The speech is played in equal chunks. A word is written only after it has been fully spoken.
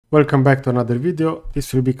Welcome back to another video.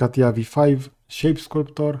 This will be CATIA V5 Shape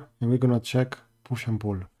Sculptor, and we're gonna check push and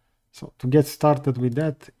pull. So to get started with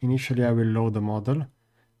that, initially I will load the model.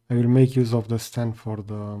 I will make use of the stand for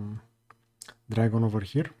the dragon over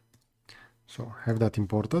here. So have that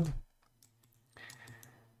imported.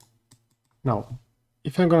 Now,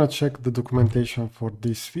 if I'm gonna check the documentation for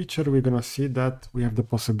this feature, we're gonna see that we have the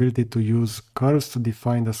possibility to use curves to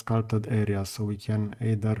define the sculpted area, so we can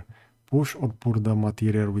either push or pull the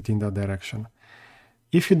material within that direction.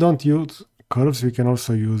 If you don't use curves, we can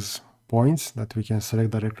also use points that we can select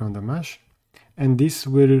directly on the mesh, and this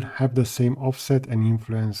will have the same offset and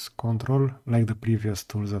influence control like the previous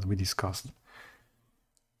tools that we discussed.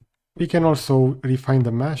 We can also refine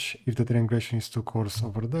the mesh if the triangulation is too coarse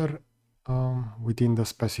over there within the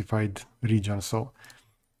specified region. So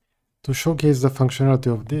to showcase the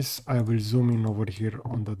functionality of this, I will zoom in over here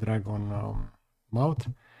on the dragon mouth,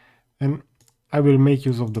 and I will make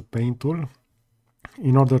use of the paint tool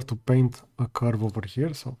in order to paint a curve over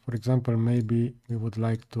here. So for example, maybe we would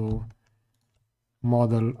like to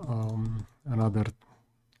model another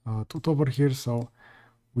tooth over here. So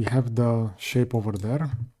we have the shape over there.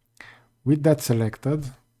 With that selected,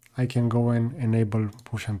 I can go and enable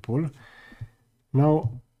push and pull. Now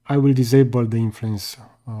I will disable the influence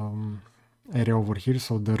area over here,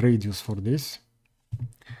 so the radius for this.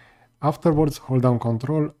 Afterwards, hold down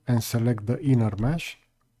Control and select the inner mesh,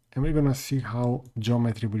 and we're gonna see how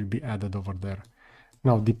geometry will be added over there.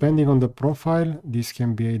 Now, depending on the profile, this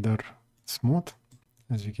can be either smooth.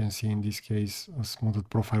 As you can see in this case, a smoothed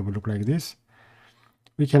profile will look like this.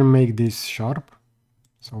 We can make this sharp.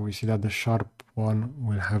 So we see that the sharp one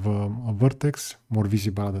will have a vertex more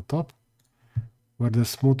visible at the top, where the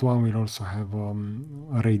smooth one will also have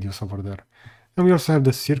a radius over there. And we also have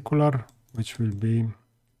the circular, which will be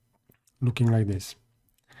looking like this.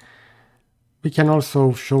 We can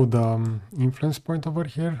also show the influence point over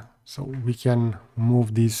here. So we can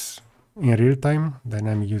move this in real time. Then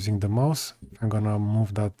I'm using the mouse. I'm gonna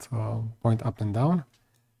move that point up and down.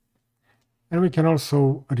 And we can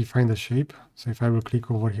also refine the shape. So if I will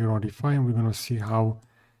click over here on refine, we're gonna see how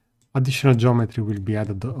additional geometry will be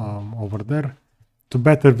added over there. To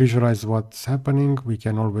better visualize what's happening, we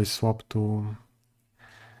can always swap to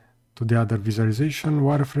the other visualization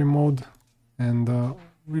wireframe mode, and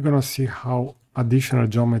we're gonna see how additional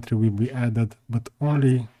geometry will be added, but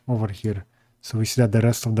only over here. So we see that the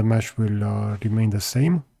rest of the mesh will remain the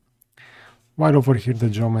same, while over here the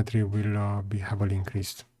geometry will be heavily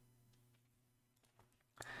increased.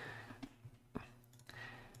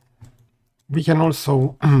 We can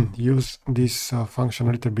also use this function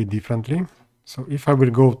a little bit differently. So if I will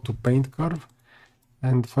go to paint curve,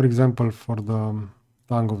 and for example, for the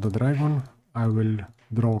tongue of the dragon, I will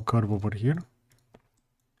draw a curve over here.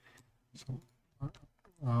 So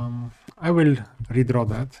I will redraw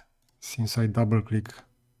that since I double click.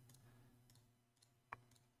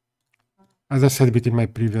 As I said between my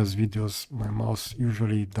previous videos, my mouse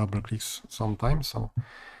usually double clicks sometimes, so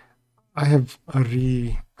I have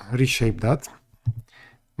reshaped that.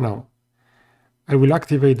 Now I will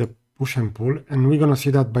activate the push and pull, and we're gonna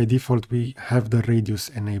see that by default we have the radius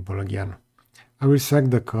enabled again. I will select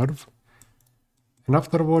the curve, and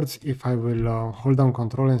afterwards, if I will hold down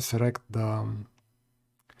Control and select the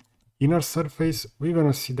inner surface, we're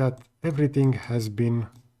gonna see that everything has been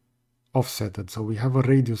offsetted. So we have a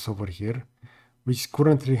radius over here, which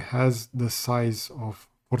currently has the size of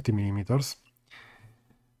 40 millimeters.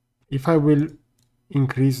 If I will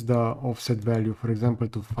increase the offset value, for example,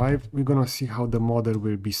 to 5, we're gonna see how the model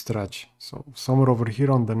will be stretched. So somewhere over here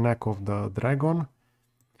on the neck of the dragon,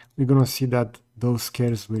 we're gonna see that those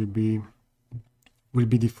scales will be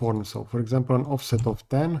deformed. So for example, an offset of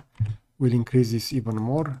 10 will increase this even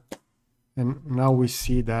more, and now we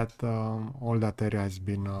see that all that area has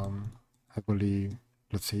been heavily,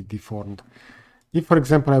 let's say, deformed. If, for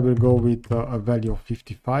example, I will go with a value of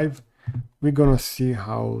 55, we're gonna see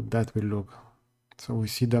how that will look. So we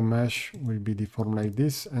see the mesh will be deformed like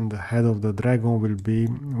this, and the head of the dragon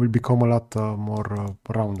will become a lot more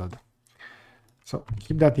rounded. So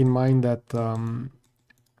keep that in mind that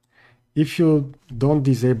if you don't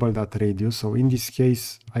disable that radius, so in this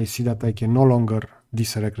case, I see that I can no longer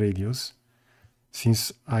deselect radius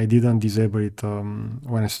since I didn't disable it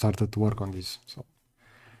when I started to work on this. So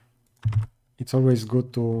it's always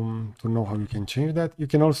good to know how you can change that. You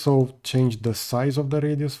can also change the size of the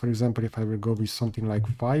radius. For example, if I will go with something like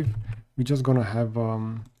 5, we're just gonna have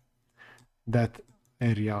that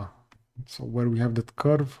area. So where we have that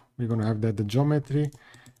curve, we're gonna have that the geometry.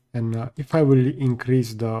 And if I will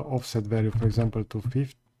increase the offset value, for example, to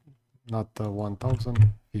 50, not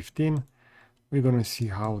 1000, 15, we're going to see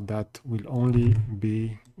how that will only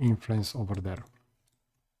be influenced over there.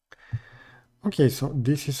 Okay, so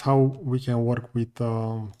this is how we can work with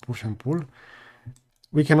push and pull.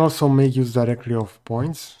 We can also make use directly of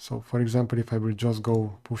points. So for example, if I will just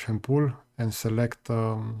go push and pull and select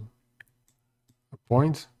a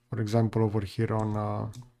point, for example, over here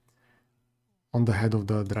on the head of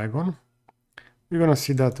the dragon, we're going to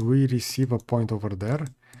see that we receive a point over there.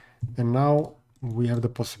 And now we have the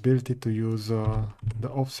possibility to use the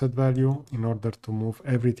offset value in order to move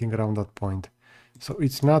everything around that point. So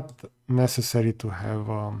it's not necessary to have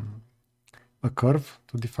a curve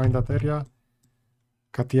to define that area.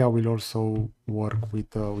 CATIA will also work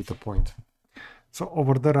with a point. So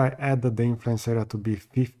over there I added the influence area to be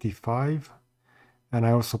 55, and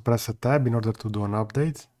I also press a tab in order to do an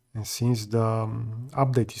update. And since the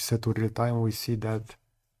update is set to real time, we see that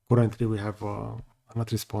currently we have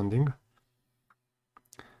not responding.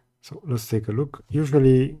 So let's take a look.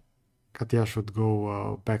 Usually CATIA should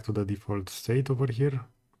go back to the default state over here.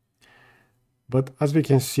 But as we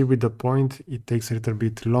can see with the point, it takes a little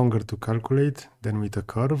bit longer to calculate than with a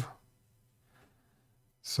curve.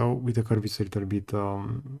 So with a curve, it's a little bit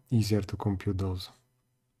easier to compute those.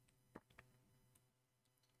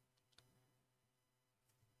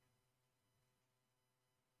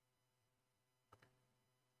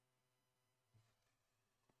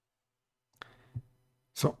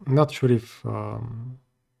 So not sure if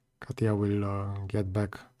CATIA will get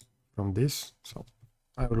back from this. So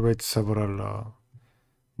I will wait several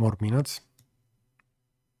more minutes.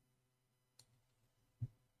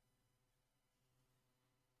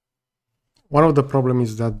 One of the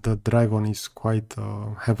problems is that the dragon is quite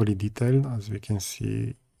heavily detailed. As we can see,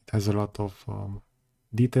 it has a lot of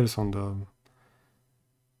details on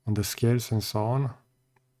the scales and so on.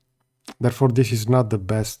 Therefore, this is not the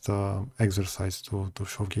best exercise to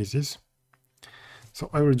showcase this. So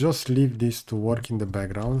I will just leave this to work in the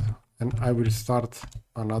background, and I will start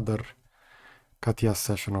another CATIA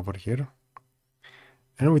session over here.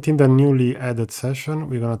 And within the newly added session,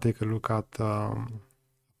 we're going to take a look at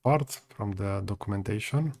part from the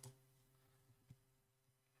documentation.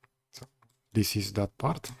 So this is that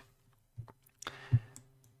part.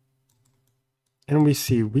 And we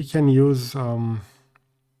see we can use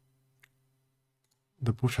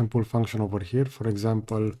the push and pull function over here. For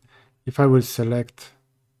example, if I will select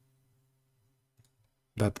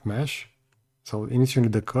that mesh, so initially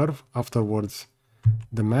the curve, afterwards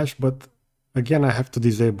the mesh, but again I have to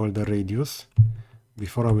disable the radius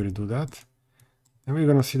before I will do that. And we're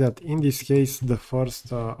going to see that in this case the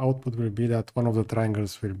first output will be that one of the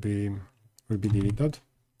triangles will be deleted.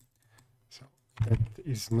 So that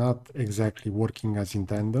is not exactly working as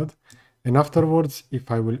intended. And afterwards, if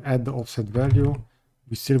I will add the offset value,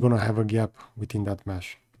 we're still going to have a gap within that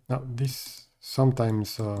mesh. Now this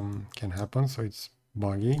sometimes can happen, so it's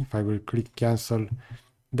buggy. If I will click cancel,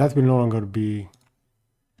 that will no longer be,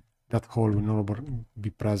 that hole will no longer be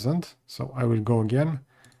present. So I will go again,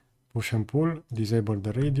 push and pull, disable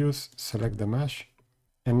the radius, select the mesh,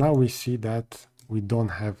 and now we see that we don't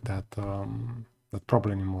have that that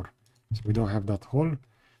problem anymore. So we don't have that hole.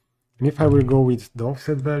 And if I will go with the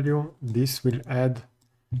offset value, this will add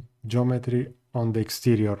geometry on the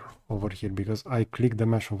exterior over here because I click the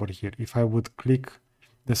mesh over here. If I would click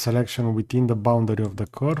the selection within the boundary of the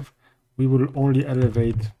curve, we will only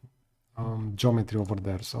elevate geometry over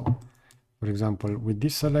there. So for example, with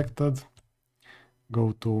this selected,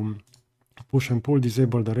 go to push and pull,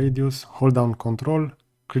 disable the radius, hold down control,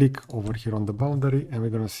 click over here on the boundary, and we're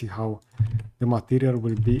going to see how the material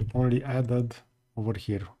will be only added over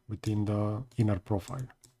here within the inner profile.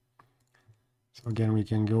 So again, we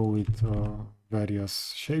can go with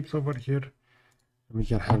various shapes over here, and we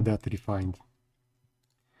can have that refined.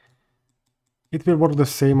 It will work the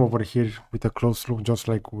same over here with a close look, just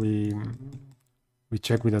like we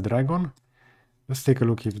check with the dragon. Let's take a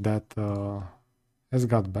look if that has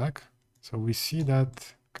got back. So we see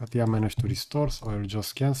that CATIA managed to restore, so I'll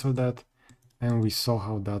just cancel that, and we saw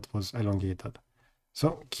how that was elongated.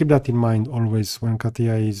 So keep that in mind always when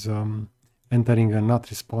CATIA is entering a not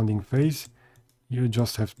responding phase. You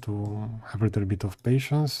just have to have a little bit of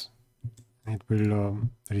patience. It will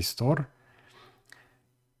restore.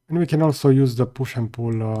 And we can also use the push and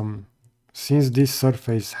pull. Since this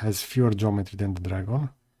surface has fewer geometry than the dragon,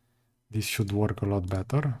 this should work a lot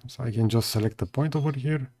better. So I can just select a point over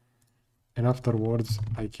here, and afterwards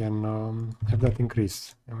I can have that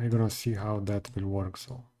increased. And we're going to see how that will work.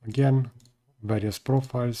 So again, various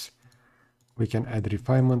profiles. We can add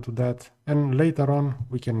refinement to that, and later on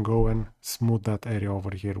we can go and smooth that area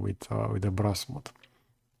over here with the brush smooth.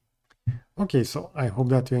 Okay, so I hope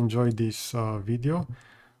that you enjoyed this video.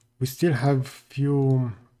 We still have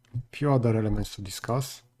few other elements to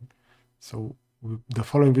discuss. So the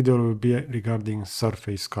following video will be regarding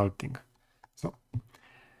surface sculpting. So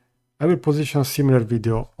I will position a similar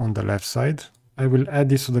video on the left side. I will add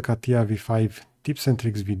this to the CATIA V5 tips and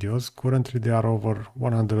tricks videos. Currently there are over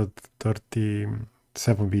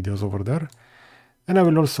 137 videos over there. And I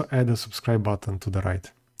will also add a subscribe button to the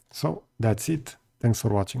right. So that's it. Thanks for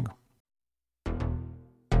watching.